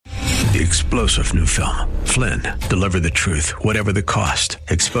The explosive new film, Flynn, deliver the truth, whatever the cost.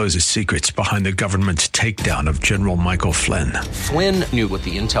 Exposes secrets behind the government's takedown of General Michael Flynn. Flynn knew what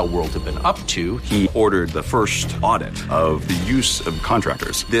the intel world had been up to. He ordered the first audit of the use of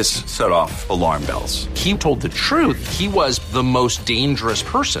contractors. This set off alarm bells. He told the truth. He was the most dangerous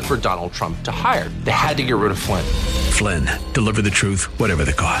person for Donald Trump to hire. They had to get rid of Flynn. Flynn, deliver the truth, whatever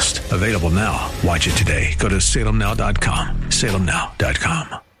the cost. Available now. Watch it today. Go to salemnow.com.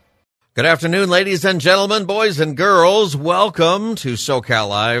 salemnow.com. Good afternoon, ladies and gentlemen, boys and girls. Welcome to SoCal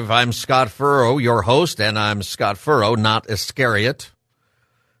Live. I'm Scott Furrow, your host, and I'm Scott Furrow, not Iscariot.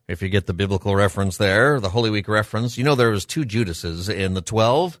 If you get the biblical reference there, the Holy Week reference, you know there was two Judases in the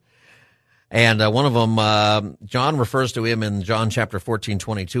 12, and one of them, John refers to him in John chapter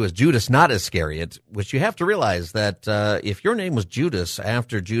 14:22 as Judas, not Iscariot, which you have to realize that if your name was Judas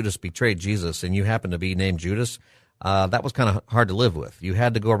after Judas betrayed Jesus and you happen to be named Judas, that was kind of hard to live with. You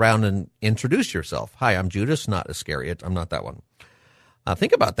had to go around and introduce yourself. Hi, I'm Judas, not Iscariot. I'm not that one.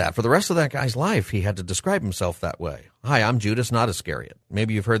 Think about that. For the rest of that guy's life, he had to describe himself that way. Hi, I'm Judas, not Iscariot.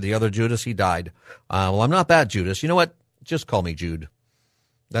 Maybe you've heard the other Judas. He died. Well, I'm not that Judas. You know what? Just call me Jude.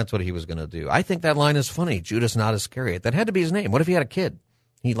 That's what he was going to do. I think that line is funny. Judas, not Iscariot. That had to be his name. What if he had a kid?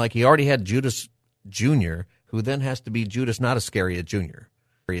 He already had Judas Jr., who then has to be Judas, not Iscariot Jr.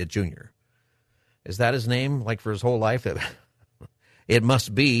 Is that his name, like for his whole life? It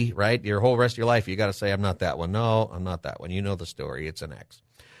must be, right? Your whole rest of your life, you got to say, I'm not that one. No, I'm not that one. You know the story. It's an X.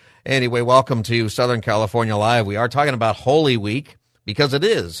 Anyway, welcome to Southern California Live. We are talking about Holy Week because it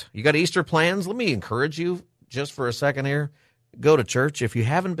is. You got Easter plans? Let me encourage you just for a second here. Go to church. If you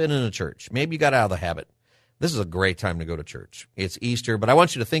haven't been in a church, maybe you got out of the habit. This is a great time to go to church. It's Easter, but I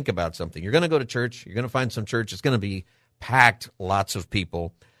want you to think about something. You're going to go to church. You're going to find some church. It's going to be packed, lots of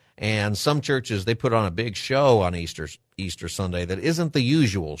people. And some churches, they put on a big show on Easter Sunday that isn't the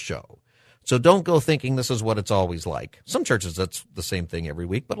usual show. So don't go thinking this is what it's always like. Some churches, that's the same thing every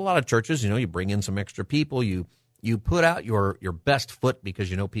week. But a lot of churches, you bring in some extra people. You put out your best foot because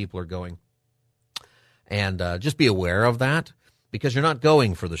you know people are going. And just be aware of that because you're not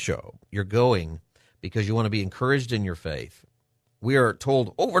going for the show. You're going because you want to be encouraged in your faith. We are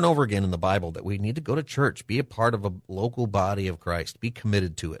told over and over again in the Bible that we need to go to church, be a part of a local body of Christ, be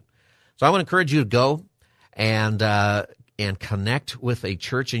committed to it. So I want to encourage you to go and connect with a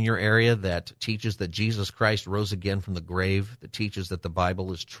church in your area that teaches that Jesus Christ rose again from the grave, that teaches that the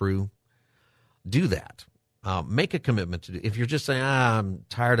Bible is true. Do that. Make a commitment to do. If you're just saying, I'm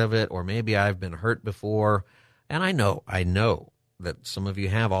tired of it, or maybe I've been hurt before, and I know that some of you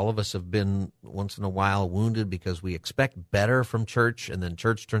have. All of us have been once in a while wounded because we expect better from church, and then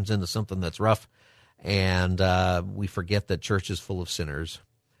church turns into something that's rough, and we forget that church is full of sinners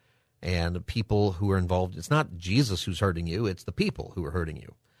and people who are involved. It's not Jesus who's hurting you, it's the people who are hurting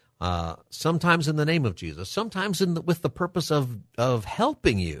you. Sometimes in the name of Jesus, sometimes with the purpose of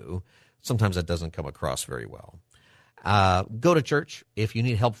helping you. Sometimes that doesn't come across very well. Go to church. If you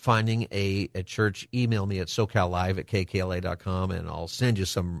need help finding a church, email me at socallive@kkla.com, and I'll send you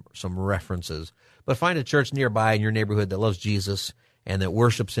some references. But find a church nearby in your neighborhood that loves Jesus and that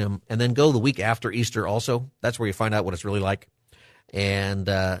worships him, and then go the week after Easter also. That's where you find out what it's really like. And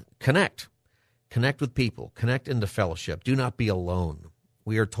connect with people, connect into fellowship. Do not be alone.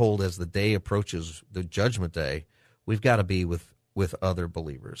 We are told as the day approaches, the judgment day, we've got to be with other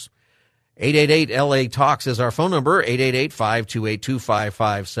believers. 888-LA-TALKS is our phone number,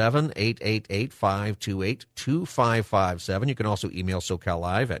 888-528-2557, 888-528-2557. You can also email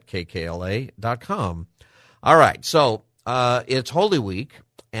SoCalLive@kkla.com. All right, so it's Holy Week,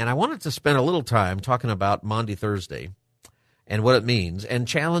 and I wanted to spend a little time talking about Maundy Thursday and what it means, and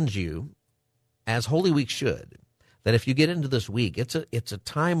challenge you, as Holy Week should, that if you get into this week, it's a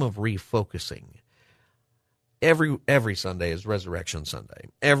time of refocusing. Every Sunday is Resurrection Sunday.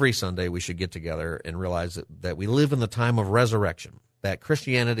 Every Sunday we should get together and realize that we live in the time of resurrection, that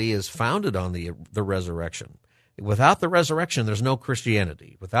Christianity is founded on the resurrection. Without the resurrection, there's no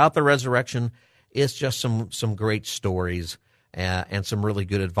Christianity. Without the resurrection, it's just some great stories and some really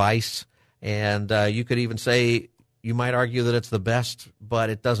good advice. And you could even say, you might argue that it's the best,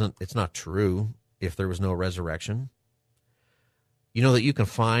 but it's not true if there was no resurrection. You know that you can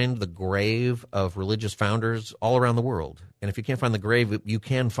find the grave of religious founders all around the world. And if you can't find the grave, you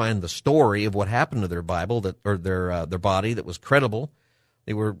can find the story of what happened to their Bible or their body that was credible.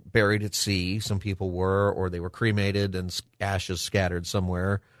 They were buried at sea, some people were, or they were cremated and ashes scattered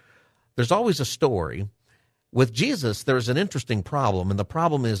somewhere. There's always a story. With Jesus, there's an interesting problem, and the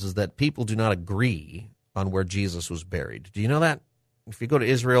problem is that people do not agree on where Jesus was buried. Do you know that? If you go to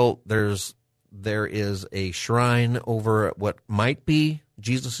Israel, there is a shrine over what might be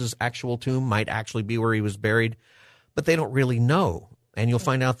Jesus' actual tomb might actually be where he was buried, but they don't really know. And you'll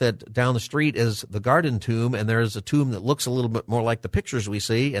find out that down the street is the garden tomb, and there's a tomb that looks a little bit more like the pictures we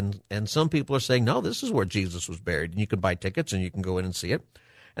see, and some people are saying, no, this is where Jesus was buried, and you can buy tickets and you can go in and see it.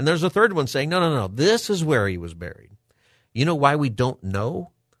 And there's a third one saying, no, this is where he was buried. You know why we don't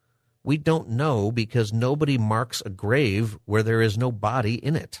know? We don't know because nobody marks a grave where there is no body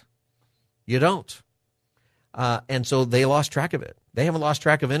in it. You don't. And so they lost track of it. They haven't lost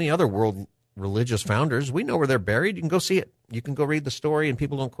track of any other world religious founders. We know where they're buried. You can go see it. You can go read the story, and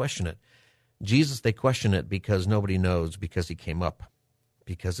people don't question it. Jesus, they question it because nobody knows, because he came up,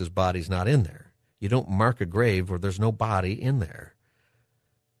 because his body's not in there. You don't mark a grave where there's no body in there.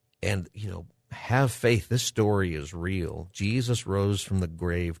 And, have faith. This story is real. Jesus rose from the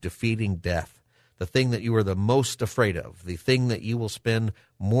grave, defeating death, the thing that you were the most afraid of, the thing that you will spend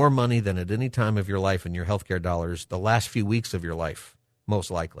more money than at any time of your life in your healthcare dollars, the last few weeks of your life,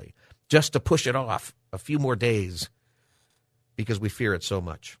 most likely, just to push it off a few more days because we fear it so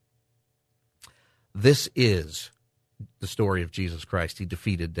much. This is the story of Jesus Christ. He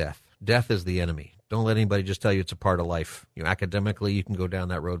defeated death. Death is the enemy. Don't let anybody just tell you it's a part of life. Academically, you can go down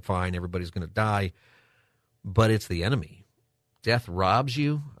that road fine. Everybody's going to die. But it's the enemy. Death robs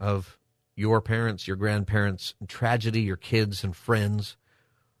you of your parents, your grandparents, in tragedy, your kids and friends,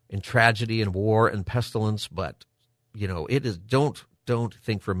 in tragedy and war and pestilence. But, it is, don't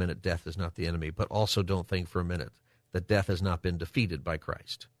think for a minute death is not the enemy, but also don't think for a minute that death has not been defeated by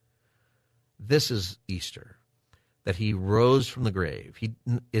Christ. This is Easter, that he rose from the grave.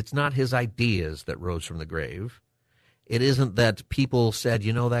 It's not his ideas that rose from the grave. It isn't that people said,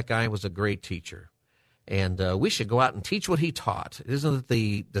 that guy was a great teacher, and we should go out and teach what he taught. It isn't that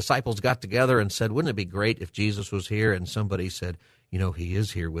the disciples got together and said, wouldn't it be great if Jesus was here? And somebody said, he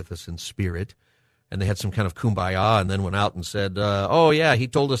is here with us in spirit. And they had some kind of kumbaya and then went out and said, he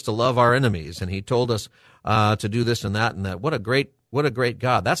told us to love our enemies, and he told us to do this and that and that. What a great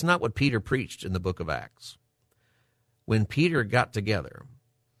God. That's not what Peter preached in the book of Acts. When Peter got together,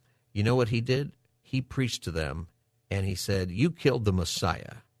 you know what he did? He preached to them, and he said, you killed the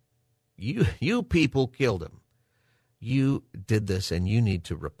Messiah. You people killed him. You did this, and you need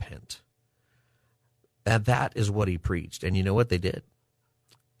to repent. And that is what he preached. And you know what they did?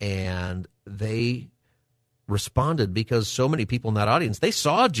 And they responded because so many people in that audience, they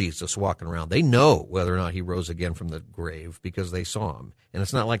saw Jesus walking around. They know whether or not he rose again from the grave because they saw him. And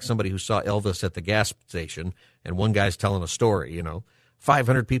it's not like somebody who saw Elvis at the gas station and one guy's telling a story,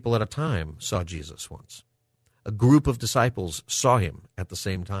 500 people at a time saw Jesus once. A group of disciples saw him at the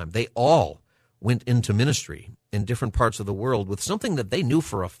same time. They all went into ministry in different parts of the world with something that they knew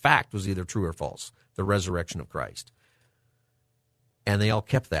for a fact was either true or false, the resurrection of Christ. And they all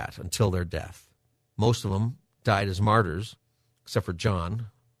kept that until their death. Most of them died as martyrs, except for John,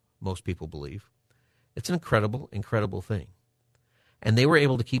 most people believe. It's an incredible, incredible thing. And they were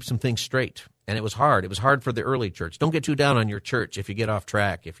able to keep some things straight. And it was hard. It was hard for the early church. Don't get too down on your church if you get off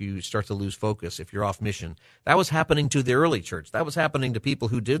track, if you start to lose focus, if you're off mission. That was happening to the early church. That was happening to people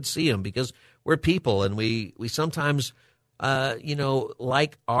who did see him, because we're people, and we sometimes,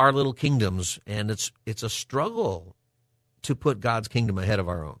 like our little kingdoms, and it's a struggle to put God's kingdom ahead of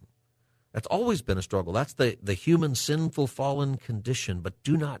our own. That's always been a struggle. That's the human, sinful, fallen condition. But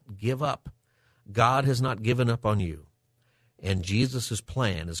do not give up. God has not given up on you. And Jesus'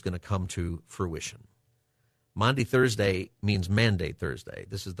 plan is going to come to fruition. Maundy Thursday means Mandate Thursday.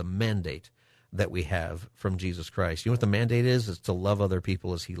 This is the mandate that we have from Jesus Christ. You know what the mandate is? It's to love other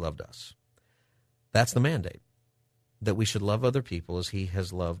people as he loved us. That's the mandate, that we should love other people as he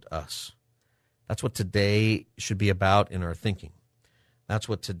has loved us. That's what today should be about in our thinking. That's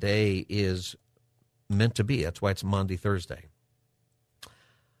what today is meant to be. That's why it's Maundy Thursday.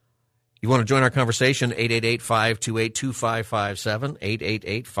 You want to join our conversation,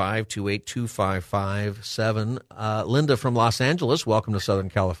 888-528-2557, 888-528-2557. Linda from Los Angeles, welcome to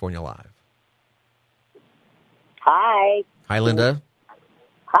Southern California Live. Hi. Hi, Linda.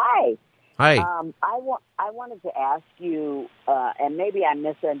 Hi. Hi. I wanted to ask you, and maybe I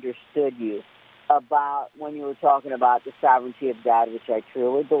misunderstood you, about when you were talking about the sovereignty of God, which I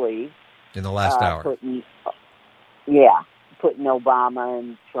truly believe. In the last hour. Putting Obama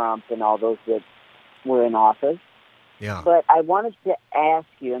and Trump and all those that were in office. Yeah. But I wanted to ask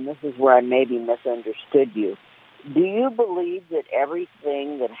you, and this is where I maybe misunderstood you, do you believe that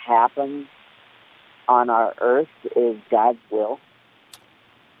everything that happens on our earth is God's will?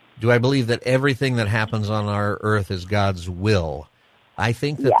 Do I believe that everything that happens on our earth is God's will? I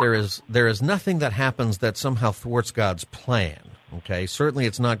think that there is nothing that happens that somehow thwarts God's plan. Okay, certainly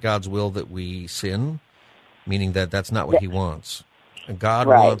it's not God's will that we sin, meaning that that's not what he wants. God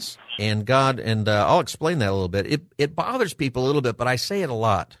Right. wants, and I'll explain that a little bit. It bothers people a little bit, but I say it a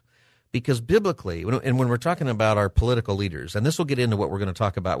lot because biblically, and when we're talking about our political leaders, and this will get into what we're going to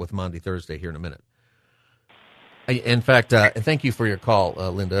talk about with Maundy Thursday here in a minute. In fact, thank you for your call,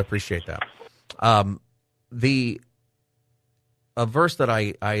 Linda. Appreciate that. A verse that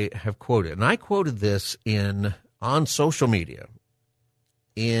I have quoted, and I quoted this on social media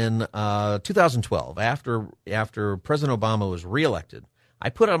in 2012 after President Obama was reelected. I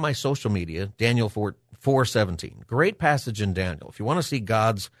put on my social media Daniel 4:17. Great passage in Daniel. If you want to see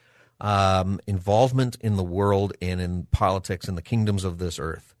God's involvement in the world and in politics and the kingdoms of this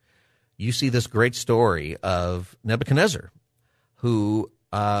earth, you see this great story of Nebuchadnezzar, who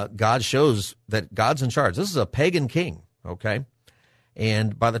God shows that God's in charge. This is a pagan king, okay?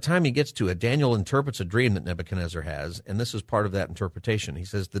 And by the time he gets to it, Daniel interprets a dream that Nebuchadnezzar has, and this is part of that interpretation. He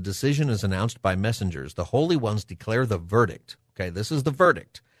says, the decision is announced by messengers. The holy ones declare the verdict. Okay, this is the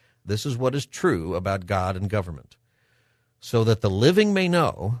verdict. This is what is true about God and government. So that the living may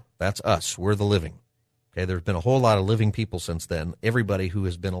know, that's us, we're the living. Okay, there's been a whole lot of living people since then. Everybody who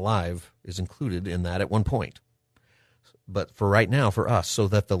has been alive is included in that at one point. But for right now, for us, so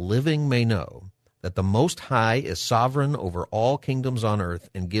that the living may know that the Most High is sovereign over all kingdoms on earth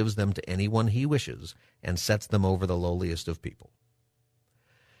and gives them to anyone he wishes and sets them over the lowliest of people.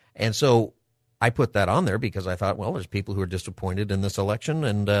 And so I put that on there because I thought, well, there's people who are disappointed in this election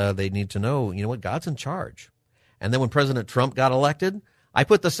and they need to know, you know what, God's in charge. And then when President Trump got elected, I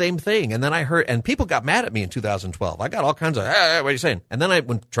put the same thing. And then I heard, and people got mad at me in 2012. I got all kinds of, hey, what are you saying? And then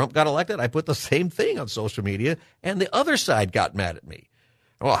when Trump got elected, I put the same thing on social media and the other side got mad at me.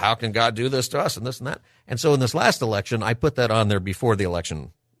 Well, how can God do this to us and this and that? And so in this last election, I put that on there before the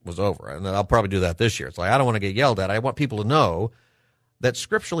election was over. And I'll probably do that this year. It's like, I don't want to get yelled at. I want people to know that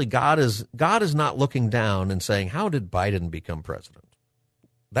scripturally God is not looking down and saying, how did Biden become president?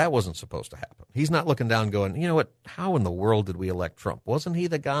 That wasn't supposed to happen. He's not looking down going, you know what, how in the world did we elect Trump? Wasn't he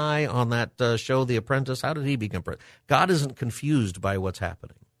the guy on that show, The Apprentice? How did he become president? God isn't confused by what's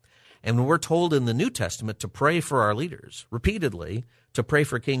happening. And when we're told in the New Testament to pray for our leaders, repeatedly, to pray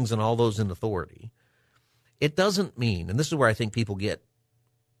for kings and all those in authority, it doesn't mean, and this is where I think people get,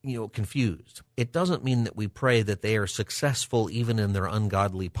 confused. It doesn't mean that we pray that they are successful even in their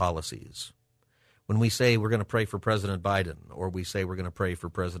ungodly policies. When we say we're going to pray for President Biden, or we say we're going to pray for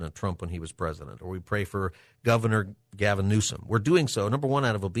President Trump when he was president, or we pray for Governor Gavin Newsom, we're doing so, number one,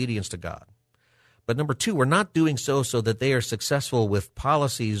 out of obedience to God. But number two, we're not doing so that they are successful with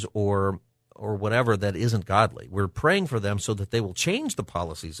policies or whatever that isn't godly. We're praying for them so that they will change the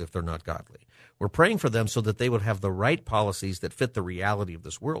policies if they're not godly. We're praying for them so that they would have the right policies that fit the reality of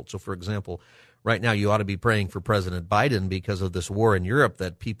this world. So, for example, right now you ought to be praying for President Biden because of this war in Europe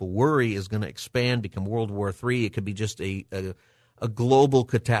that people worry is going to expand, become World War III. It could be just a global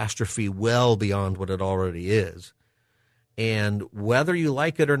catastrophe well beyond what it already is. And whether you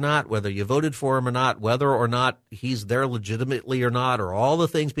like it or not, whether you voted for him or not, whether or not he's there legitimately or not, or all the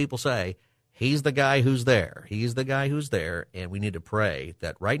things people say, he's the guy who's there. He's the guy who's there, and we need to pray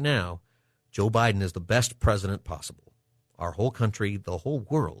that right now Joe Biden is the best president possible. Our whole country, the whole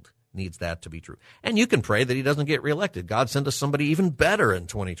world needs that to be true. And you can pray that he doesn't get reelected. God send us somebody even better in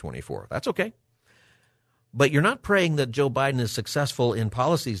 2024. That's okay. But you're not praying that Joe Biden is successful in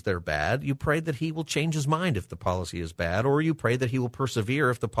policies that are bad. You pray that he will change his mind if the policy is bad, or you pray that he will persevere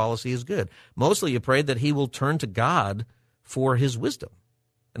if the policy is good. Mostly you pray that he will turn to God for his wisdom.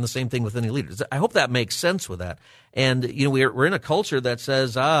 And the same thing with any leaders. I hope that makes sense with that. And, we're in a culture that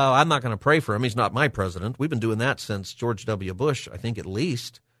says, oh, I'm not going to pray for him. He's not my president. We've been doing that since George W. Bush, I think at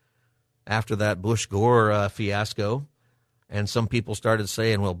least, after that Bush-Gore fiasco. And some people started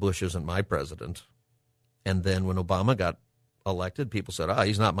saying, well, Bush isn't my president. And then when Obama got elected, people said, oh,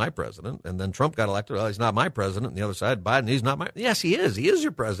 he's not my president. And then Trump got elected, oh, he's not my president. And the other side, Biden, he's not my. Yes, he is. He is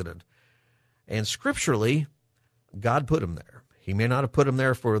your president. And scripturally, God put him there. He may not have put him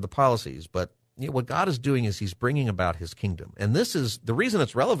there for the policies, but what God is doing is he's bringing about his kingdom. And this is the reason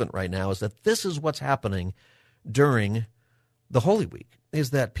it's relevant right now, is that this is what's happening during the Holy Week, is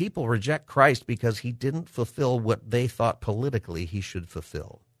that people reject Christ because he didn't fulfill what they thought politically he should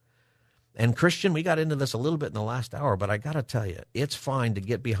fulfill. And Christian, we got into this a little bit in the last hour, but I got to tell you, it's fine to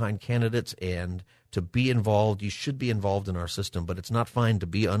get behind candidates and to be involved. You should be involved in our system, but it's not fine to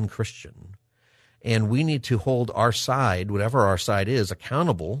be unchristian. And we need to hold our side, whatever our side is,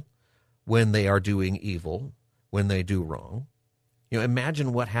 accountable when they are doing evil, when they do wrong.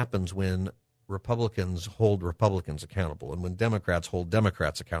 Imagine what happens when Republicans hold Republicans accountable and when Democrats hold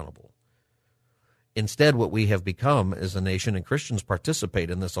Democrats accountable. Instead, what we have become as a nation, and Christians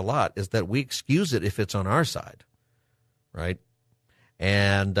participate in this a lot, is that we excuse it if it's on our side, right?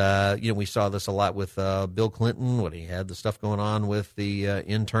 And, we saw this a lot with Bill Clinton when he had the stuff going on with the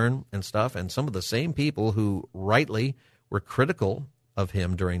intern and stuff. And some of the same people who rightly were critical of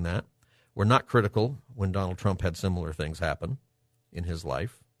him during that were not critical when Donald Trump had similar things happen in his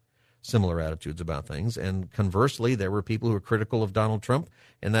life, similar attitudes about things. And conversely, there were people who were critical of Donald Trump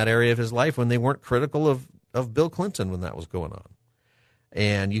in that area of his life when they weren't critical of Bill Clinton when that was going on.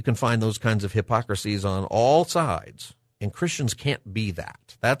 And you can find those kinds of hypocrisies on all sides. And Christians can't be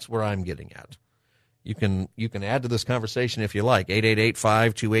that. That's where I'm getting at. You can add to this conversation if you like.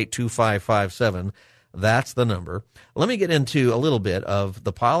 888-528-2557. That's the number. Let me get into a little bit of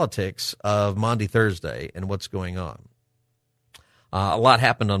the politics of Maundy Thursday and what's going on. A lot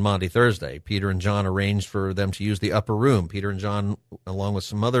happened on Maundy Thursday. Peter and John arranged for them to use the upper room. Peter and John, along with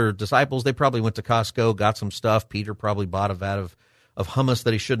some other disciples, they probably went to Costco, got some stuff. Peter probably bought a vat of hummus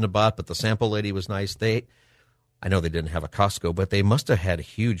that he shouldn't have bought, but the sample lady was nice. I know they didn't have a Costco, but they must have had a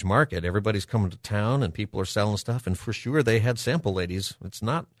huge market. Everybody's coming to town, and people are selling stuff, and for sure they had sample ladies.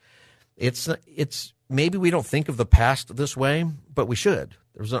 It's maybe we don't think of the past this way, but we should.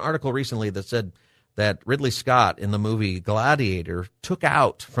 There was an article recently that said that Ridley Scott in the movie Gladiator took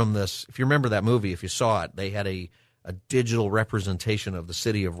out from this, if you remember that movie, if you saw it, they had a digital representation of the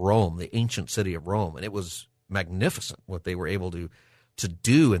city of Rome, the ancient city of Rome, and it was magnificent what they were able to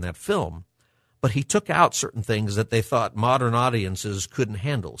do in that film. But he took out certain things that they thought modern audiences couldn't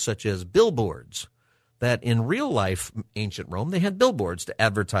handle, such as billboards. That in real life, ancient Rome, they had billboards to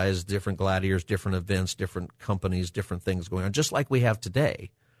advertise different gladiators, different events, different companies, different things going on, just like we have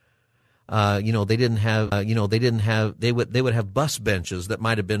today. They would have bus benches that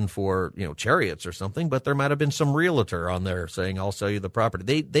might have been for, chariots or something, but there might have been some realtor on there saying, I'll sell you the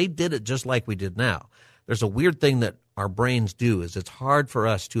property. They did it just like we did now. There's a weird thing that our brains do is it's hard for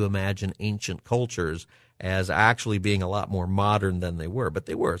us to imagine ancient cultures as actually being a lot more modern than they were, but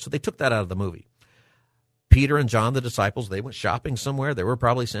they were. So they took that out of the movie. Peter and John, the disciples, they went shopping somewhere. There were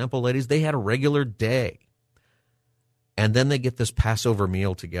probably sample ladies. They had a regular day. And then they get this Passover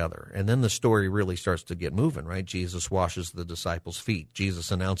meal together. And then the story really starts to get moving, right? Jesus washes the disciples' feet.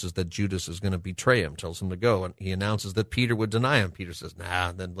 Jesus announces that Judas is going to betray him, tells him to go. And he announces that Peter would deny him. Peter says, nah,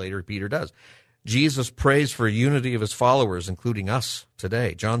 and then later Peter does. Jesus prays for unity of his followers, including us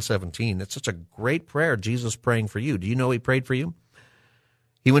today. John 17. It's such a great prayer, Jesus praying for you. Do you know he prayed for you?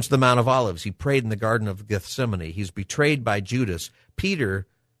 He went to the Mount of Olives. He prayed in the Garden of Gethsemane. He's betrayed by Judas. Peter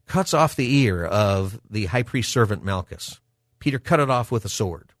cuts off the ear of the high priest servant Malchus. Peter cut it off with a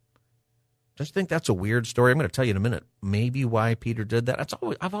sword. Don't you think that's a weird story? I'm going to tell you in a minute maybe why Peter did that.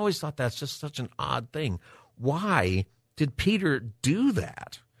 I've always thought that's just such an odd thing. Why did Peter do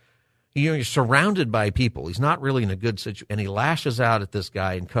that? You're surrounded by people. He's not really in a good situation, and he lashes out at this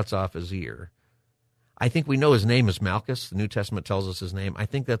guy and cuts off his ear. I think we know his name is Malchus. The New Testament tells us his name. I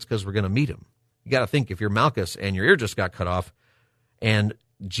think that's because we're going to meet him. You got to think, if you're Malchus and your ear just got cut off, and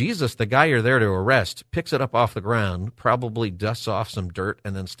Jesus, the guy you're there to arrest, picks it up off the ground, probably dusts off some dirt,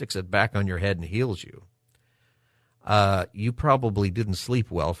 and then sticks it back on your head and heals you. You probably didn't sleep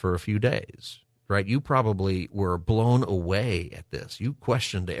well for a few days, right? You probably were blown away at this. You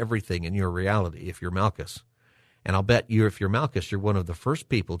questioned everything in your reality if you're Malchus. And I'll bet you, if you're Malchus, you're one of the first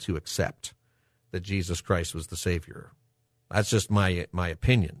people to accept that Jesus Christ was the Savior. That's just my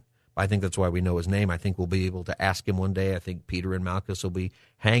opinion. I think that's why we know his name. I think we'll be able to ask him one day. I think Peter and Malchus will be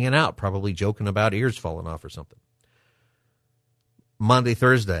hanging out, probably joking about ears falling off or something. Maundy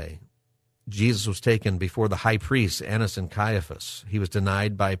Thursday, Jesus was taken before the high priests, Annas and Caiaphas. He was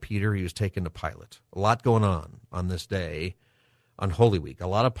denied by Peter. He was taken to Pilate. A lot going on this day, on Holy Week. A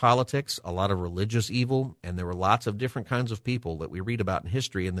lot of politics, a lot of religious evil, and there were lots of different kinds of people that we read about in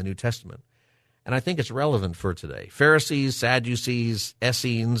history in the New Testament. And I think it's relevant for today. Pharisees, Sadducees,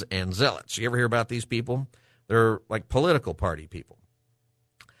 Essenes, and Zealots. You ever hear about these people? They're like political party people.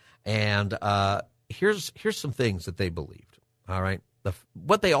 And here's some things that they believed, all right?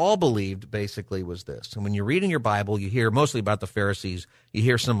 What they all believed basically was this. And when you read in your Bible, you hear mostly about the Pharisees. You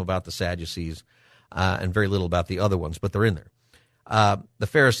hear some about the Sadducees and very little about the other ones, but they're in there. The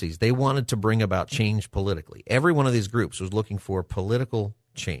Pharisees, they wanted to bring about change politically. Every one of these groups was looking for political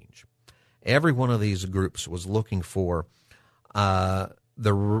change. Every one of these groups was looking for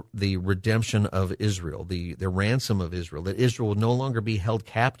the redemption of Israel, the ransom of Israel, that Israel would no longer be held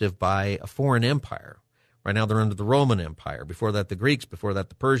captive by a foreign empire. Right now they're under the Roman Empire. Before that, the Greeks. Before that,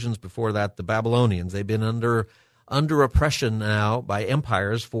 the Persians. Before that, the Babylonians. They've been under oppression now by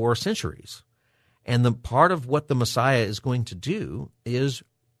empires for centuries. And the part of what the Messiah is going to do is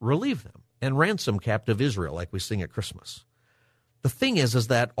relieve them and ransom captive Israel, like we sing at Christmas. the thing is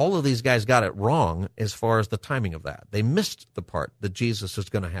that all of these guys got it wrong as far as the timing of that. They missed the part that Jesus is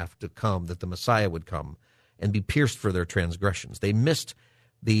going to have to come, that the Messiah would come and be pierced for their transgressions. They missed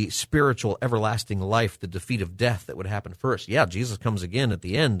the spiritual everlasting life, the defeat of death that would happen first. Yeah, Jesus comes again at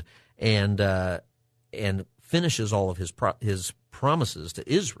the end and finishes all of his promises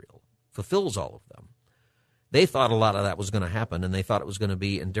to Israel, fulfills all of them. They thought a lot of that was going to happen, and they thought it was going to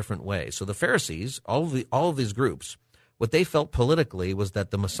be in different ways. So the Pharisees, all of these groups, what they felt politically was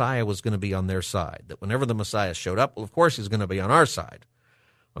that the Messiah was going to be on their side, that whenever the Messiah showed up, well, of course he's going to be on our side.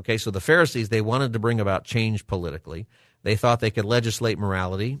 Okay, so the Pharisees, they wanted to bring about change politically. They thought they could legislate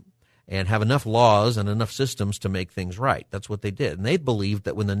morality and have enough laws and enough systems to make things right. That's what they did. And they believed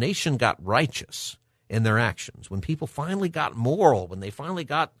that when the nation got righteous in their actions, when people finally got moral, when they finally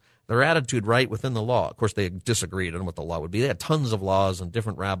got their attitude right within the law. Of course, they disagreed on what the law would be. They had tons of laws and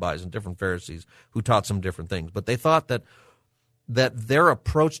different rabbis and different Pharisees who taught some different things. But they thought that their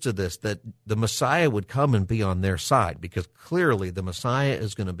approach to this, that the Messiah would come and be on their side, because clearly the Messiah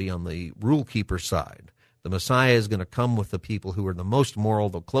is going to be on the rule keeper's side. The Messiah is going to come with the people who are the most moral,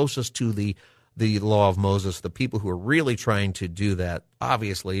 the closest to the law of Moses, the people who are really trying to do that.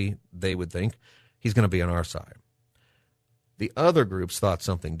 Obviously, they would think he's going to be on our side. The other groups thought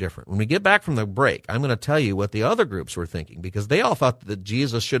something different. When we get back from the break, I'm going to tell you what the other groups were thinking, because they all thought that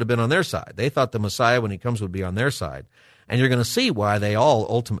Jesus should have been on their side. They thought the Messiah, when he comes, would be on their side. And you're going to see why they all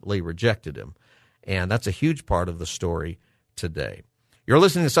ultimately rejected him. And that's a huge part of the story today. You're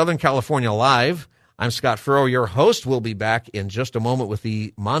listening to Southern California Live. I'm Scott Furrow, your host. We'll be back in just a moment with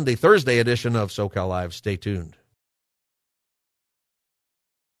the Maundy Thursday edition of SoCal Live. Stay tuned.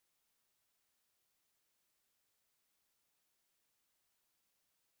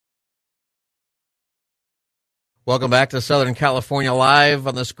 Welcome back to Southern California Live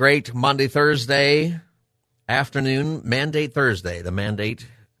on this great Monday, Thursday afternoon, Mandate Thursday. The mandate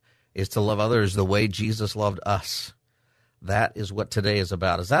is to love others the way Jesus loved us. That is what today is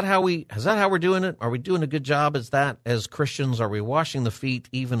about. Is that how we're doing it? Are we doing a good job? Is that, as Christians, are we washing the feet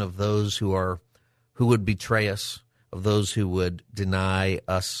even of those who would betray us, of those who would deny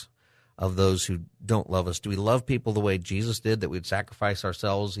us, of those who don't love us? Do we love people the way Jesus did, that we'd sacrifice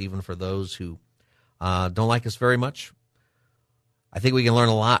ourselves even for those who don't like us very much? I think we can learn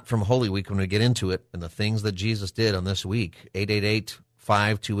a lot from Holy Week when we get into it and the things that Jesus did on this week.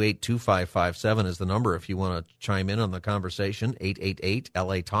 888-528-2557 is the number if you want to chime in on the conversation.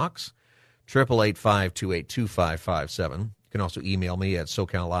 888-LA-TALKS, 888-528-2557. You can also email me at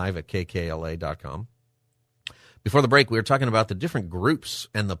socallive@kkla.com. Before the break, we were talking about the different groups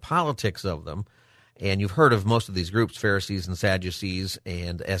and the politics of them. And you've heard of most of these groups, Pharisees and Sadducees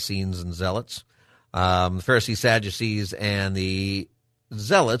and Essenes and Zealots. The Pharisees, Sadducees, and the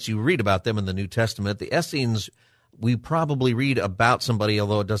Zealots, you read about them in the New Testament. The Essenes, we probably read about somebody,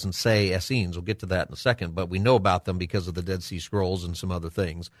 although it doesn't say Essenes. We'll get to that in a second, but we know about them because of the Dead Sea Scrolls and some other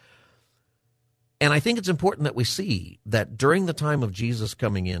things. And I think it's important that we see that during the time of Jesus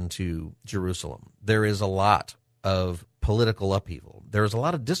coming into Jerusalem, there is a lot of political upheaval. There is a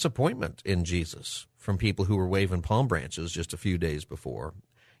lot of disappointment in Jesus from people who were waving palm branches just a few days before.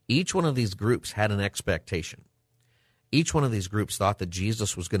 Each one of these groups had an expectation. Each one of these groups thought that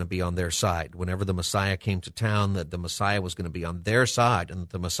Jesus was going to be on their side. Whenever the Messiah came to town, that the Messiah was going to be on their side, and that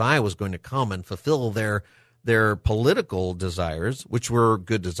the Messiah was going to come and fulfill their political desires, which were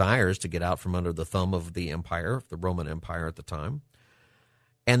good desires to get out from under the thumb of the empire, the Roman Empire at the time.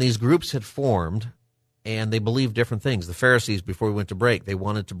 And these groups had formed, and they believed different things. The Pharisees, before we went to break, they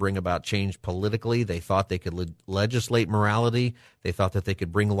wanted to bring about change politically. They thought they could legislate morality. They thought that they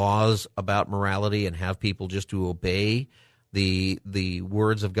could bring laws about morality and have people just to obey the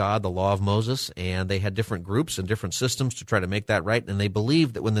words of God, the law of Moses. And they had different groups and different systems to try to make that right. And they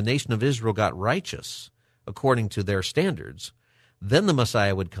believed that when the nation of Israel got righteous, according to their standards, then the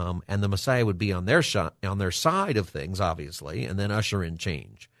Messiah would come, and the Messiah would be on their side of things, obviously, and then usher in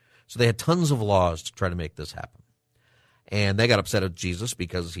change. So they had tons of laws to try to make this happen. And they got upset at Jesus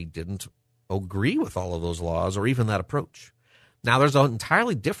because he didn't agree with all of those laws or even that approach. Now, there's an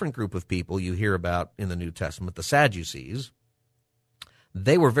entirely different group of people you hear about in the New Testament, the Sadducees.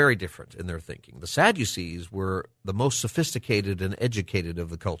 They were very different in their thinking. The Sadducees were the most sophisticated and educated of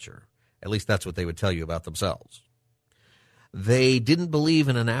the culture. At least that's what they would tell you about themselves. They didn't believe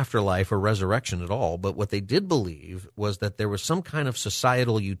in an afterlife or resurrection at all, but what they did believe was that there was some kind of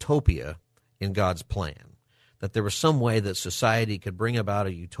societal utopia in God's plan, that there was some way that society could bring about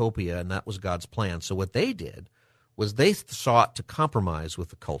a utopia, and that was God's plan. So what they did was they sought to compromise with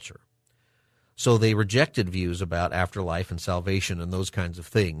the culture. So they rejected views about afterlife and salvation and those kinds of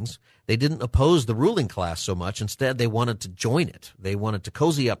things. They didn't oppose the ruling class so much. Instead, they wanted to join it. They wanted to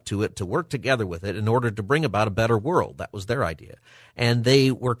cozy up to it, to work together with it in order to bring about a better world. That was their idea. And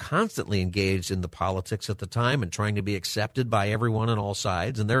they were constantly engaged in the politics at the time and trying to be accepted by everyone on all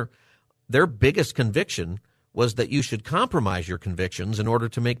sides. And their biggest conviction was that you should compromise your convictions in order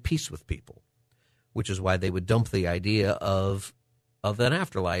to make peace with people, which is why they would dump the idea of an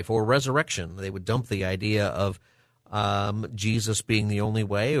afterlife or resurrection. They would dump the idea of Jesus being the only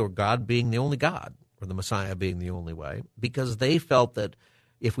way, or God being the only God, or the Messiah being the only way, because they felt that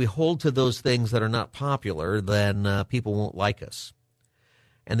if we hold to those things that are not popular, then people won't like us.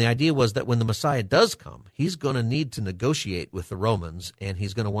 And the idea was that when the Messiah does come, he's going to need to negotiate with the Romans, and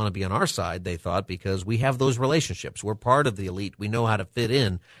he's going to want to be on our side, they thought, because we have those relationships. We're part of the elite. We know how to fit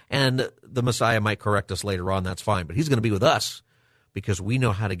in, and the Messiah might correct us later on. That's fine, but he's going to be with us, because we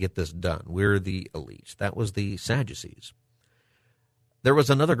know how to get this done. We're the elite. That was the Sadducees. There was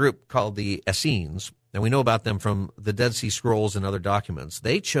another group called the Essenes, and we know about them from the Dead Sea Scrolls and other documents.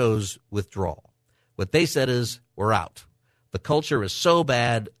 They chose withdrawal. What they said is, we're out. The culture is so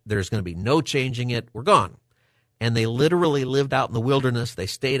bad, there's going to be no changing it. We're gone. And they literally lived out in the wilderness. They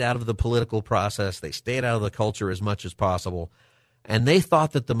stayed out of the political process. They stayed out of the culture as much as possible. And they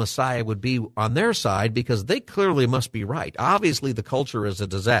thought that the Messiah would be on their side because they clearly must be right. Obviously, the culture is a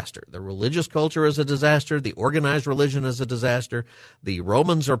disaster. The religious culture is a disaster. The organized religion is a disaster. The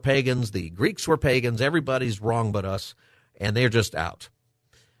Romans are pagans. The Greeks were pagans. Everybody's wrong but us, and they're just out.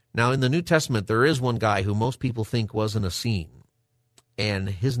 Now, in the New Testament, there is one guy who most people think was an Essene, and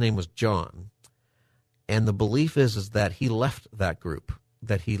his name was John. And the belief is that he left that group,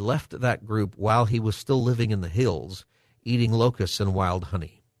 while he was still living in the hills, eating locusts and wild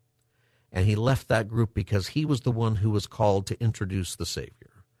honey. And he left that group because he was the one who was called to introduce the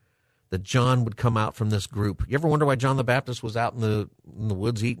Savior. That John would come out from this group. You ever wonder why John the Baptist was out in the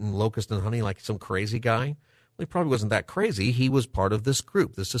woods eating locusts and honey like some crazy guy? Well, he probably wasn't that crazy. He was part of this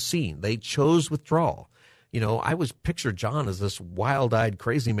group, this Essene. They chose withdrawal. You know, I was picture John as this wild-eyed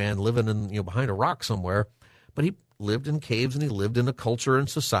crazy man living in, behind a rock somewhere, but he lived in caves and he lived in a culture and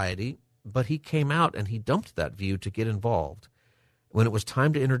society. But he came out and he dumped that view to get involved when it was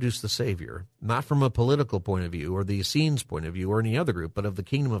time to introduce the Savior, not from a political point of view or the Essenes' point of view or any other group, but of the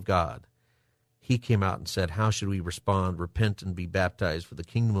kingdom of God. He came out and said, how should we respond? Repent and be baptized, for the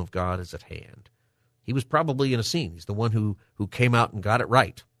kingdom of God is at hand. He was probably an Essene. He's the one who came out and got it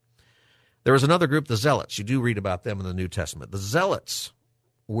right. There was another group, the Zealots. You do read about them in the New Testament. The Zealots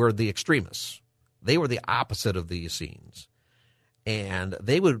were the extremists. They were the opposite of the Essenes. And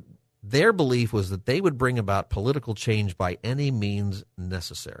their belief was that they would bring about political change by any means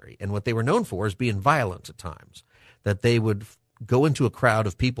necessary. And what they were known for is being violent at times, that they would go into a crowd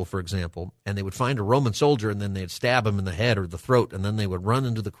of people, for example, and they would find a Roman soldier and then they'd stab him in the head or the throat, and then they would run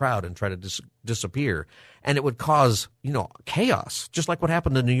into the crowd and try to disappear. And it would cause, chaos, just like what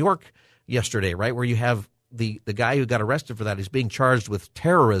happened in New York yesterday, right, where you have the guy who got arrested for that. He's being charged with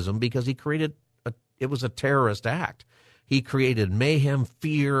terrorism because it was a terrorist act. He created mayhem,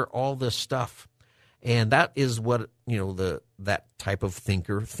 fear, all this stuff. And that is what, that type of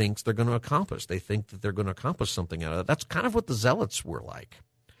thinker thinks they're going to accomplish. They think that they're going to accomplish something out of it. That's kind of what the Zealots were like.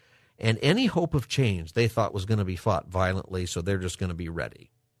 And any hope of change they thought was going to be fought violently, so they're just going to be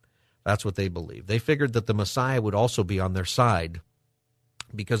ready. That's what they believed. They figured that the Messiah would also be on their side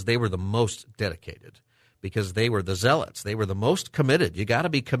because they were the most dedicated, because they were the Zealots. They were the most committed. You got to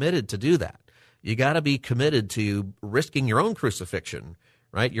be committed to do that. You got to be committed to risking your own crucifixion,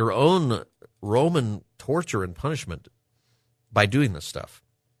 right? Your own Roman torture and punishment by doing this stuff.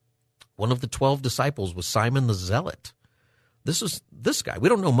 One of the 12 disciples was Simon the Zealot. This guy. We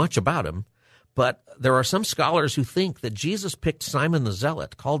don't know much about him, but there are some scholars who think that Jesus picked Simon the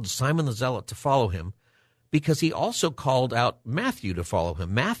Zealot, called Simon the Zealot to follow him, because he also called out Matthew to follow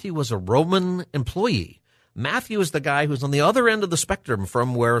him. Matthew was a Roman employee. Matthew is the guy who's on the other end of the spectrum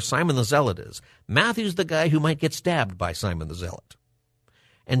from where Simon the Zealot is. Matthew's the guy who might get stabbed by Simon the Zealot.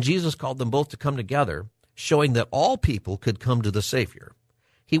 And Jesus called them both to come together, showing that all people could come to the Savior.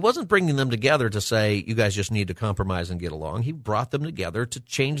 He wasn't bringing them together to say, you guys just need to compromise and get along. He brought them together to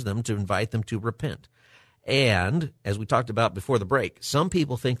change them, to invite them to repent. And, as we talked about before the break, some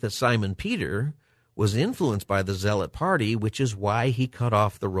people think that Simon Peter was influenced by the Zealot party, which is why he cut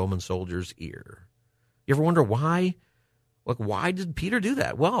off the Roman soldier's ear. You ever wonder why? Why did Peter do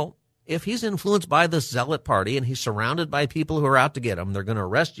that? Well, if he's influenced by this zealot party and he's surrounded by people who are out to get him, they're going to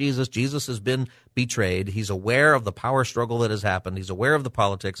arrest Jesus. Jesus has been betrayed. He's aware of the power struggle that has happened. He's aware of the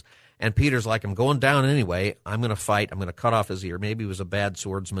politics. And Peter's like, I'm going down anyway. I'm going to fight. I'm going to cut off his ear. Maybe he was a bad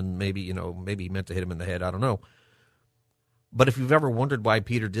swordsman. Maybe, maybe he meant to hit him in the head. I don't know. But if you've ever wondered why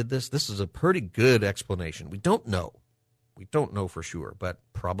Peter did this, this is a pretty good explanation. We don't know. We don't know for sure, but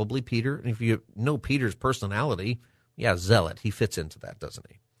probably Peter. And if you know Peter's personality, yeah, zealot. He fits into that, doesn't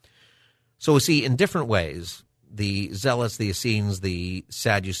he? So we see in different ways, the Zealots, the Essenes, the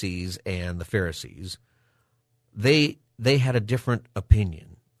Sadducees, and the Pharisees, they had a different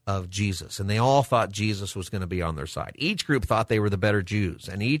opinion of Jesus, and they all thought Jesus was going to be on their side. Each group thought they were the better Jews,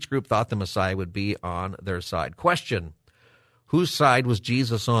 and each group thought the Messiah would be on their side. Question, whose side was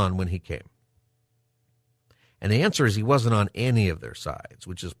Jesus on when he came? And the answer is he wasn't on any of their sides,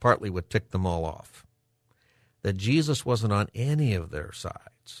 which is partly what ticked them all off. That Jesus wasn't on any of their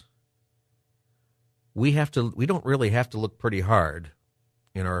sides. We don't really have to look pretty hard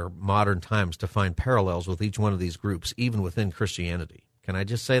in our modern times to find parallels with each one of these groups, even within Christianity. Can I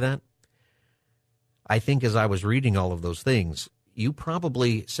just say that? I think as I was reading all of those things, you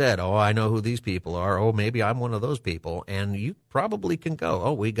probably said, oh, I know who these people are. Oh, maybe I'm one of those people. And you probably can go,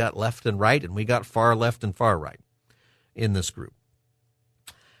 oh, we got left and right, and we got far left and far right in this group.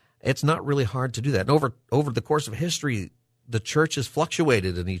 It's not really hard to do that. And over the course of history, the church has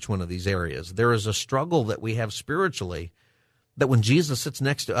fluctuated in each one of these areas. There is a struggle that we have spiritually that when Jesus sits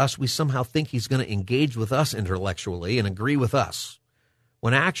next to us, we somehow think he's going to engage with us intellectually and agree with us,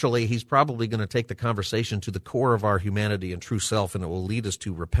 when actually he's probably going to take the conversation to the core of our humanity and true self, and it will lead us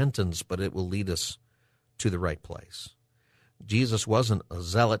to repentance, but it will lead us to the right place. Jesus wasn't a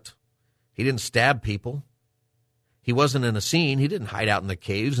zealot. He didn't stab people. He wasn't in a scene. He didn't hide out in the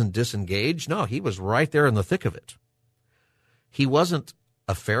caves and disengage. No, he was right there in the thick of it. He wasn't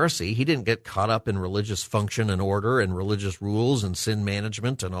a Pharisee. He didn't get caught up in religious function and order and religious rules and sin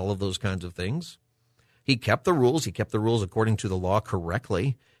management and all of those kinds of things. He kept the rules. He kept the rules according to the law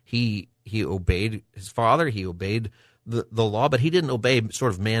correctly. He obeyed his father. He obeyed the law, but he didn't obey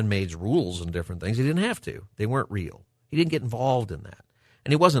sort of man-made rules and different things. He didn't have to. They weren't real. He didn't get involved in that.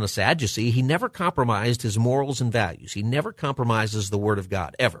 And he wasn't a Sadducee. He never compromised his morals and values. He never compromises the Word of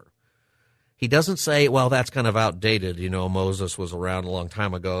God, ever. He doesn't say, well, that's kind of outdated. Moses was around a long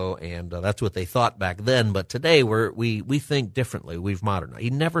time ago, and that's what they thought back then. But today we think differently. We've modernized.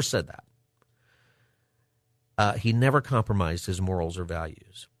 He never said that. He never compromised his morals or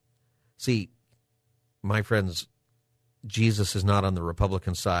values. See, my friends, Jesus is not on the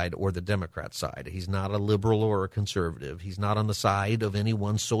Republican side or the Democrat side. He's not a liberal or a conservative. He's not on the side of any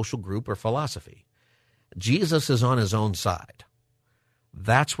one social group or philosophy. Jesus is on his own side.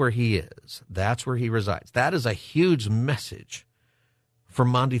 That's where he is. That's where he resides. That is a huge message for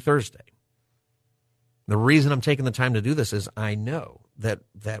Maundy Thursday. The reason I'm taking the time to do this is I know that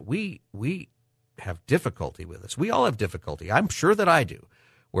we have difficulty with this. We all have difficulty. I'm sure that I do,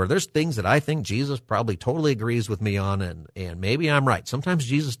 where there's things that I think Jesus probably totally agrees with me on, and maybe I'm right. Sometimes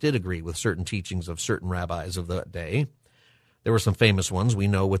Jesus did agree with certain teachings of certain rabbis of that day. There were some famous ones. We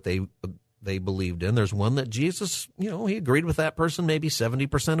know what they believed in. There's one that Jesus, he agreed with that person maybe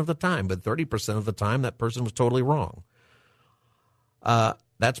 70% of the time, but 30% of the time that person was totally wrong.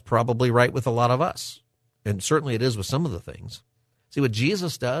 That's probably right with a lot of us, and certainly it is with some of the things. See, what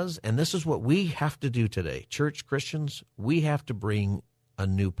Jesus does, and this is what we have to do today, church Christians, we have to bring a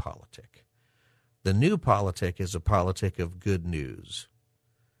new politic. The new politic is a politic of good news.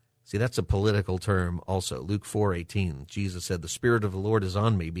 See, that's a political term also. Luke 4:18, Jesus said, "The Spirit of the Lord is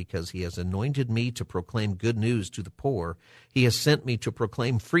on me because he has anointed me to proclaim good news to the poor. He has sent me to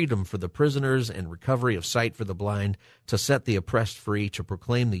proclaim freedom for the prisoners and recovery of sight for the blind, to set the oppressed free, to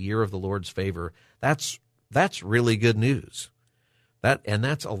proclaim the year of the Lord's favor." That's really good news.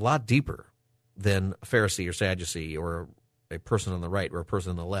 That's a lot deeper than a Pharisee or Sadducee or a person on the right or a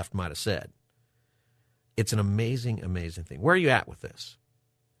person on the left might have said. It's an amazing, amazing thing. Where are you at with this?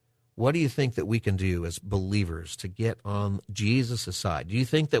 What do you think that we can do as believers to get on Jesus' side? Do you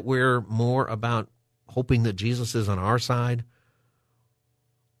think that we're more about hoping that Jesus is on our side?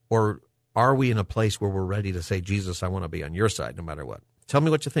 Or are we in a place where we're ready to say, Jesus, I want to be on your side no matter what? Tell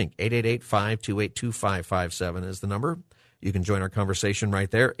me what you think. 888-528-2557 is the number. You can join our conversation right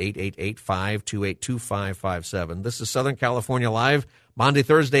there, 888-528-2557. This is Southern California Live, Maundy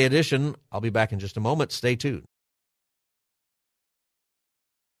Thursday edition. I'll be back in just a moment. Stay tuned.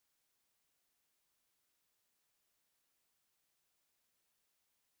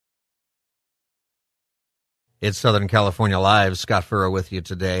 It's Southern California Live. Scott Furrow with you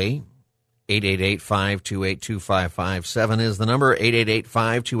today. 888-528-2557 is the number,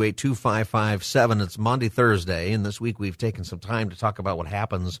 888-528-2557. It's Maundy Thursday, and this week we've taken some time to talk about what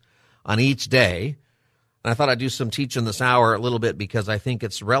happens on each day. And I thought I'd do some teaching this hour a little bit because I think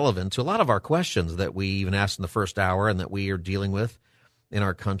it's relevant to a lot of our questions that we even asked in the first hour and that we are dealing with in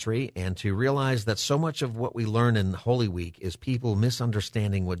our country, and to realize that so much of what we learn in Holy Week is people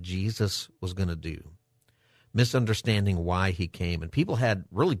misunderstanding what Jesus was going to do, misunderstanding why he came. And people had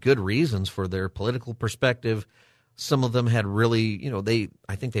really good reasons for their political perspective. Some of them had really,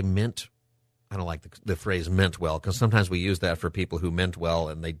 I think they meant, I don't like the phrase meant well, because sometimes we use that for people who meant well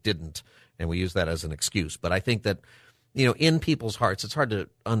and they didn't, and we use that as an excuse. But I think that, in people's hearts, it's hard to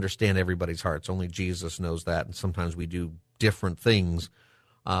understand everybody's hearts. Only Jesus knows that, and sometimes we do different things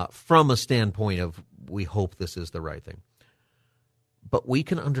from a standpoint of we hope this is the right thing. But we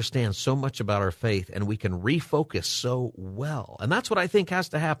can understand so much about our faith, and we can refocus so well. And that's what I think has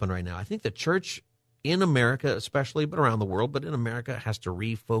to happen right now. I think the church in America especially, but around the world, but in America, has to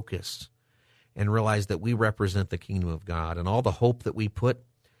refocus and realize that we represent the kingdom of God, and all the hope that we put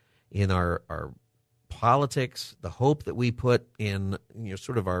in our politics, the hope that we put in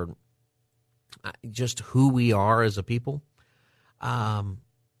sort of our just who we are as a people,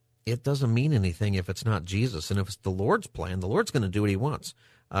 it doesn't mean anything if it's not Jesus. And if it's the Lord's plan, the Lord's going to do what he wants.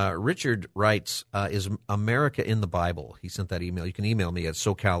 Richard writes, is America in the Bible? He sent that email. You can email me at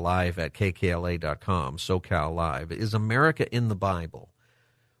socallive@kkla.com, SoCalLive. Is America in the Bible?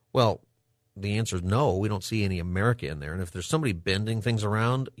 Well, the answer is no. We don't see any America in there. And if there's somebody bending things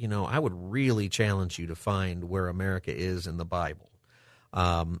around, I would really challenge you to find where America is in the Bible.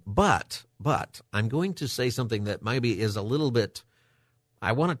 But I'm going to say something that maybe is a little bit,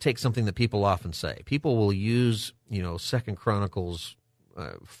 I want to take something that people often say. People will use, 2 Chronicles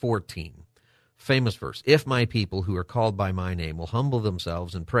 14, famous verse. If my people who are called by my name will humble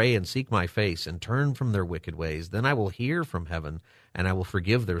themselves and pray and seek my face and turn from their wicked ways, then I will hear from heaven and I will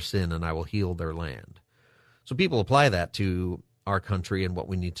forgive their sin and I will heal their land. So people apply that to our country and what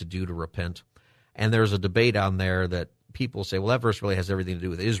we need to do to repent. And there's a debate on there that people say, well, that verse really has everything to do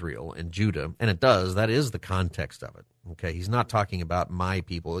with Israel and Judah, and it does. That is the context of it. Okay, he's not talking about my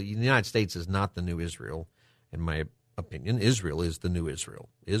people. The United States is not the new Israel, in my opinion. Israel is the new Israel.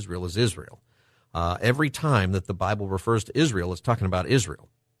 Israel is Israel. Every time that the Bible refers to Israel, it's talking about Israel.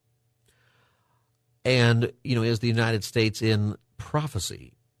 And, is the United States in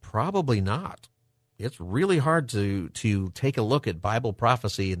prophecy? Probably not. It's really hard to take a look at Bible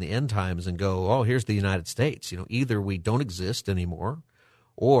prophecy in the end times and go, oh, here's the United States. Either we don't exist anymore,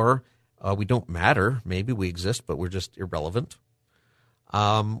 or we don't matter. Maybe we exist, but we're just irrelevant.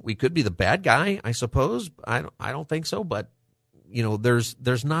 We could be the bad guy, I suppose. I don't think so, but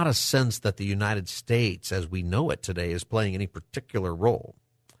there's not a sense that the United States, as we know it today, is playing any particular role.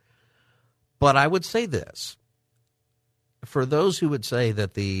 But I would say this. For those who would say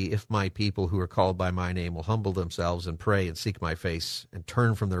that if my people who are called by my name will humble themselves and pray and seek my face and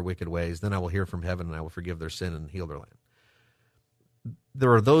turn from their wicked ways, then I will hear from heaven and I will forgive their sin and heal their land.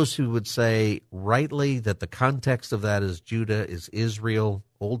 There are those who would say rightly that the context of that is Judah, is Israel,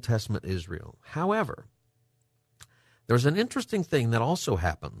 Old Testament Israel. However, there's an interesting thing that also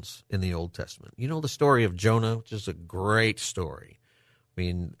happens in the Old Testament. The story of Jonah, which is a great story.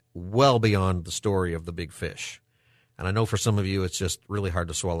 Well beyond the story of the big fish. And I know for some of you it's just really hard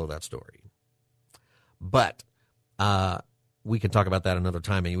to swallow that story. But we can talk about that another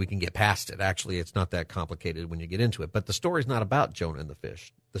time, and we can get past it. Actually, it's not that complicated when you get into it. But the story's not about Jonah and the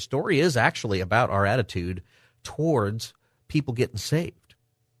fish. The story is actually about our attitude towards people getting saved.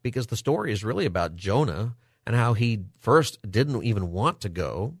 Because the story is really about Jonah and how he first didn't even want to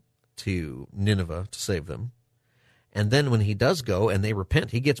go to Nineveh to save them. And then when he does go and they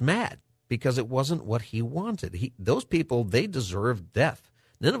repent, he gets mad because it wasn't what he wanted. Those people, they deserved death.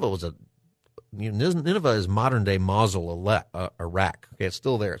 Nineveh is modern-day Mosul, Iraq. Okay, it's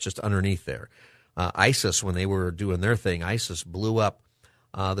still there. It's just underneath there. ISIS, when they were doing their thing, ISIS blew up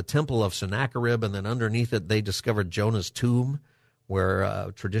the temple of Sennacherib, and then underneath it they discovered Jonah's tomb,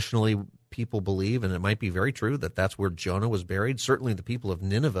 where traditionally people believe, and it might be very true, that that's where Jonah was buried. Certainly the people of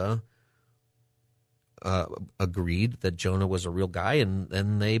Nineveh agreed that Jonah was a real guy,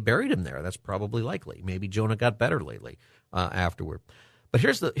 and they buried him there. That's probably likely. Maybe Jonah got better lately afterward. But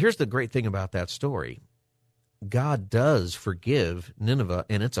here's the great thing about that story. God does forgive Nineveh,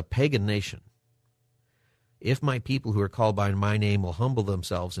 and it's a pagan nation. If my people who are called by my name will humble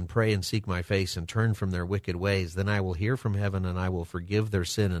themselves and pray and seek my face and turn from their wicked ways, then I will hear from heaven and I will forgive their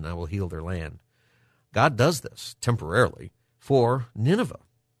sin and I will heal their land. God does this temporarily for Nineveh,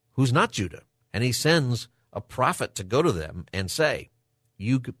 who's not Judah. And he sends a prophet to go to them and say,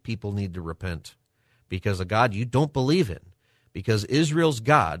 You people need to repent because a God you don't believe in, because Israel's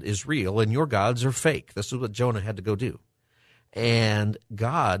God is real and your gods are fake. This is what Jonah had to go do. And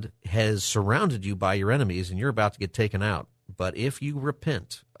God has surrounded you by your enemies, and you're about to get taken out. But if you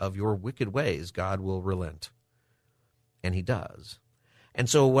repent of your wicked ways, God will relent. And he does. And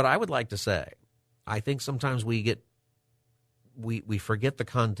so what I would like to say, I think sometimes we forget the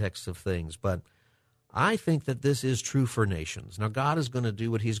context of things, but I think that this is true for nations. Now, God is going to do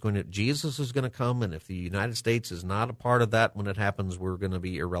what he's going to. Jesus is going to come, and if the United States is not a part of that when it happens, we're going to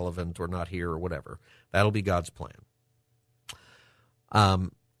be irrelevant or not here or whatever. That'll be God's plan.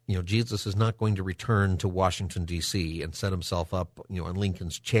 Jesus is not going to return to Washington, D.C. and set himself up, on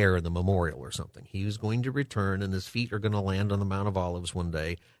Lincoln's chair in the memorial or something. He is going to return, and his feet are going to land on the Mount of Olives one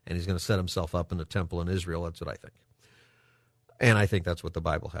day, and he's going to set himself up in a temple in Israel. That's what I think. And I think that's what the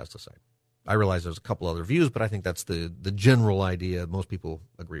Bible has to say. I realize there's a couple other views, but I think that's the general idea. Most people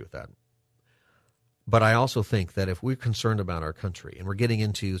agree with that. But I also think that if we're concerned about our country, and we're getting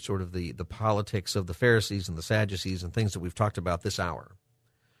into sort of the politics of the Pharisees and the Sadducees and things that we've talked about this hour,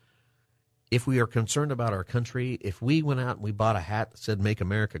 if we are concerned about our country, if we went out and we bought a hat that said "Make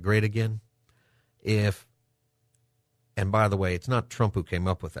America Great Again," and by the way, it's not Trump who came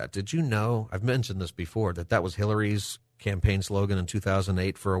up with that. Did you know, I've mentioned this before, that was Hillary's campaign slogan in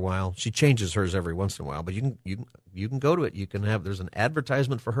 2008 for a while. She changes hers every once in a while, but you can go to it. You can there's an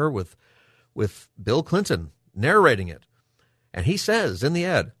advertisement for her with Bill Clinton narrating it. And he says in the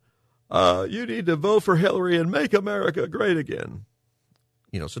ad, you need to vote for Hillary and make America great again.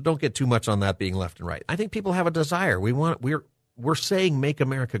 So don't get too much on that being left and right. I think people have a desire. We're saying make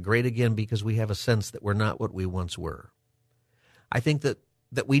America great again because we have a sense that we're not what we once were. I think that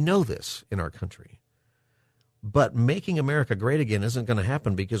we know this in our country. But making America great again isn't going to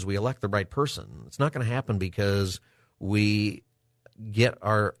happen because we elect the right person. It's not going to happen because we get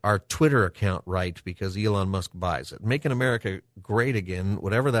our Twitter account right because Elon Musk buys it. Making America great again,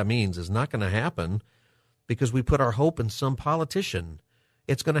 whatever that means, is not going to happen because we put our hope in some politician.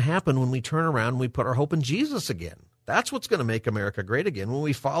 It's going to happen when we turn around and we put our hope in Jesus again. That's what's going to make America great again, when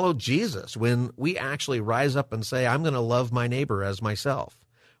we follow Jesus, when we actually rise up and say, I'm going to love my neighbor as myself,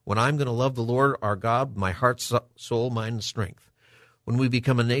 when I'm going to love the Lord our God, my heart, soul, mind, and strength, when we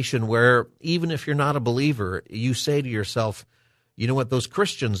become a nation where even if you're not a believer, you say to yourself, you know what, those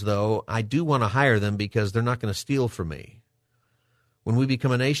Christians, though, I do want to hire them because they're not going to steal from me. When we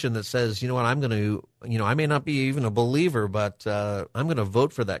become a nation that says, you know what, I'm going to, I may not be even a believer, but I'm going to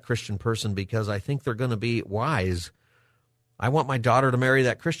vote for that Christian person because I think they're going to be wise. I want my daughter to marry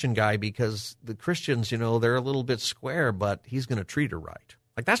that Christian guy because the Christians, they're a little bit square, but he's going to treat her right.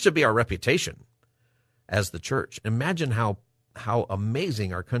 Like, that should be our reputation as the church. Imagine how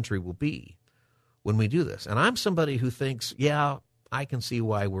amazing our country will be when we do this. And I'm somebody who thinks, yeah, I can see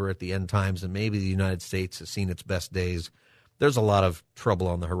why we're at the end times and maybe the United States has seen its best days. There's a lot of trouble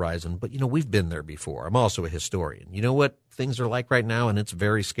on the horizon, but, we've been there before. I'm also a historian. You know what things are like right now, and it's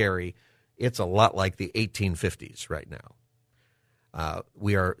very scary. It's a lot like the 1850s right now.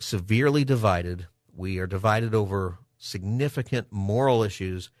 We are severely divided. We are divided over significant moral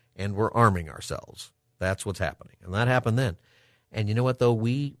issues, and we're arming ourselves. That's what's happening, and that happened then. And you know what, though?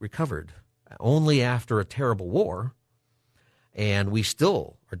 We recovered only after a terrible war, and we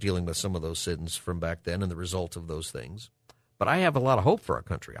still are dealing with some of those sins from back then and the result of those things. But I have a lot of hope for our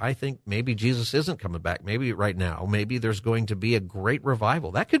country. I think maybe Jesus isn't coming back. Maybe right now, maybe there's going to be a great revival.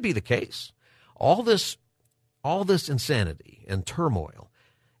 That could be the case. All this insanity and turmoil,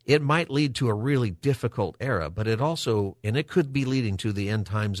 it might lead to a really difficult era, but it could be leading to the end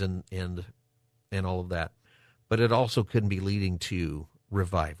times and all of that. But it also could be leading to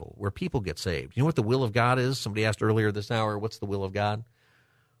revival, where people get saved. You know what the will of God is? Somebody asked earlier this hour, what's the will of God?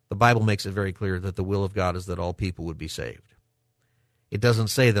 The Bible makes it very clear that the will of God is that all people would be saved. It doesn't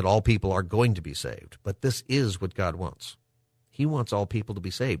say that all people are going to be saved, but this is what God wants. He wants all people to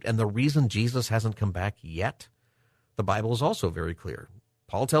be saved. And the reason Jesus hasn't come back yet, the Bible is also very clear.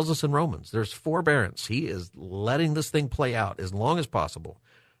 Paul tells us in Romans, there's forbearance. He is letting this thing play out as long as possible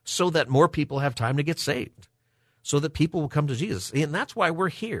so that more people have time to get saved, so that people will come to Jesus. And that's why we're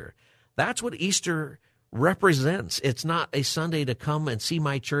here. That's what Easter represents. It's not a Sunday to come and see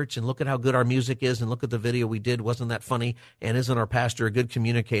my church and look at how good our music is and look at the video we did. Wasn't that funny? And isn't our pastor a good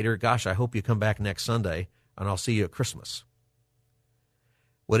communicator? Gosh, I hope you come back next Sunday and I'll see you at Christmas.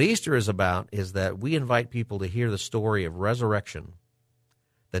 What Easter is about is that we invite people to hear the story of resurrection,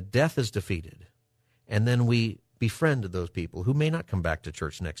 that death is defeated, and then we befriend those people who may not come back to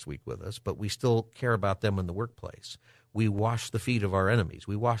church next week with us, but we still care about them in the workplace. We wash the feet of our enemies.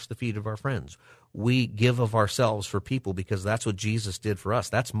 We wash the feet of our friends. We give of ourselves for people because that's what Jesus did for us.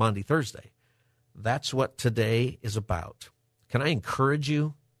 That's Maundy Thursday. That's what today is about. Can I encourage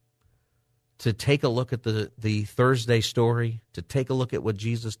you to take a look at the Thursday story, to take a look at what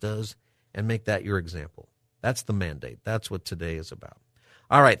Jesus does, and make that your example? That's the mandate. That's what today is about.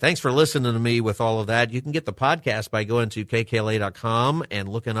 All right, thanks for listening to me with all of that. You can get the podcast by going to kkla.com and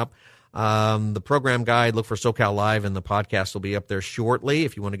looking up the program guide. Look for SoCal Live, and the podcast will be up there shortly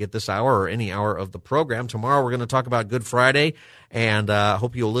if you want to get this hour or any hour of the program. Tomorrow we're going to talk about Good Friday, and I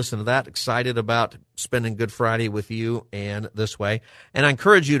hope you'll listen to that. Excited about spending Good Friday with you and this way. And I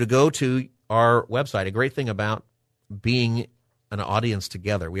encourage you to go to our website. A great thing about being an audience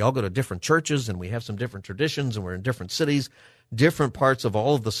together, we all go to different churches, and we have some different traditions, and we're in different cities, different parts of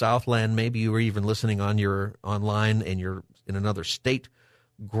all of the Southland. Maybe you were even listening on your online and you're in another state.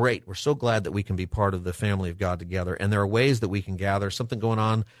 Great. We're so glad that we can be part of the family of God together. And there are ways that we can gather. Something going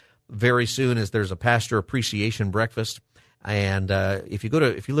on very soon is there's a pastor appreciation breakfast. And if you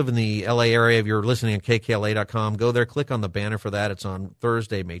live in the LA area, if you're listening on kkla.com, go there, click on the banner for that. It's on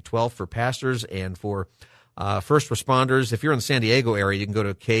Thursday, May 12th for pastors and for first responders. If you're in the San Diego area, you can go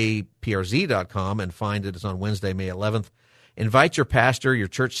to kprz.com and find it. It's on Wednesday, May 11th. Invite your pastor, your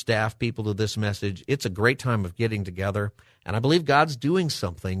church staff, people to this message. It's a great time of getting together, and I believe God's doing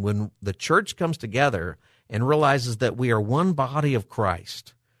something when the church comes together and realizes that we are one body of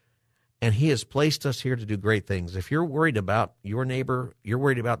Christ, and He has placed us here to do great things. If you're worried about your neighbor, you're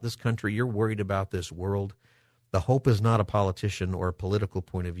worried about this country, you're worried about this world, the hope is not a politician or a political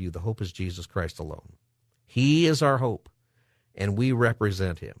point of view. The hope is Jesus Christ alone. He is our hope, and we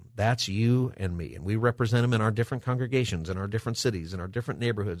represent Him. That's you and me, and we represent Him in our different congregations, in our different cities, in our different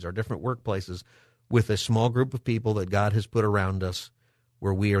neighborhoods, our different workplaces, with a small group of people that God has put around us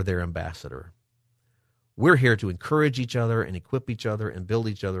where we are their ambassador. We're here to encourage each other and equip each other and build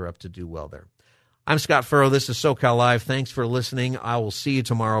each other up to do well there. I'm Scott Furrow. This is SoCal Live. Thanks for listening. I will see you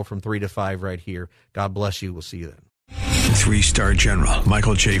tomorrow from 3 to 5 right here. God bless you. We'll see you then. 3-star General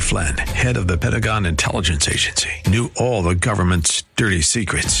Michael J. Flynn, head of the Pentagon Intelligence Agency, knew all the government's dirty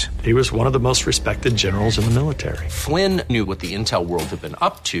secrets. He was one of the most respected generals in the military. Flynn knew what the intel world had been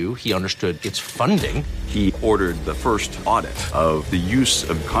up to. He understood its funding. He ordered the first audit of the use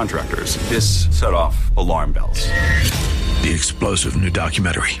of contractors. This set off alarm bells. The explosive new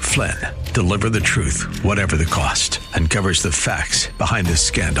documentary, Flynn, Deliver the Truth, Whatever the Cost, uncovers the facts behind this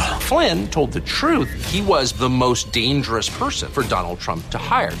scandal. Flynn told the truth. He was the most dangerous person for Donald Trump to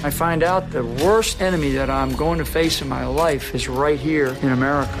hire. I find out the worst enemy that I'm going to face in my life is right here in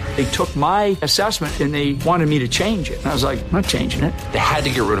America. They took my assessment and they wanted me to change it. And I was like, I'm not changing it. They had to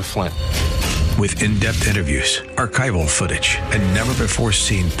get rid of Flynn. With in-depth interviews, archival footage, and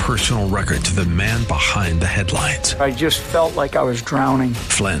never-before-seen personal records of the man behind the headlines. I just felt like I was drowning.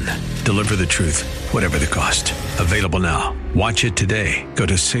 Flynn, Deliver the Truth, Whatever the Cost. Available now. Watch it today. Go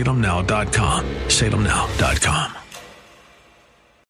to salemnow.com. salemnow.com.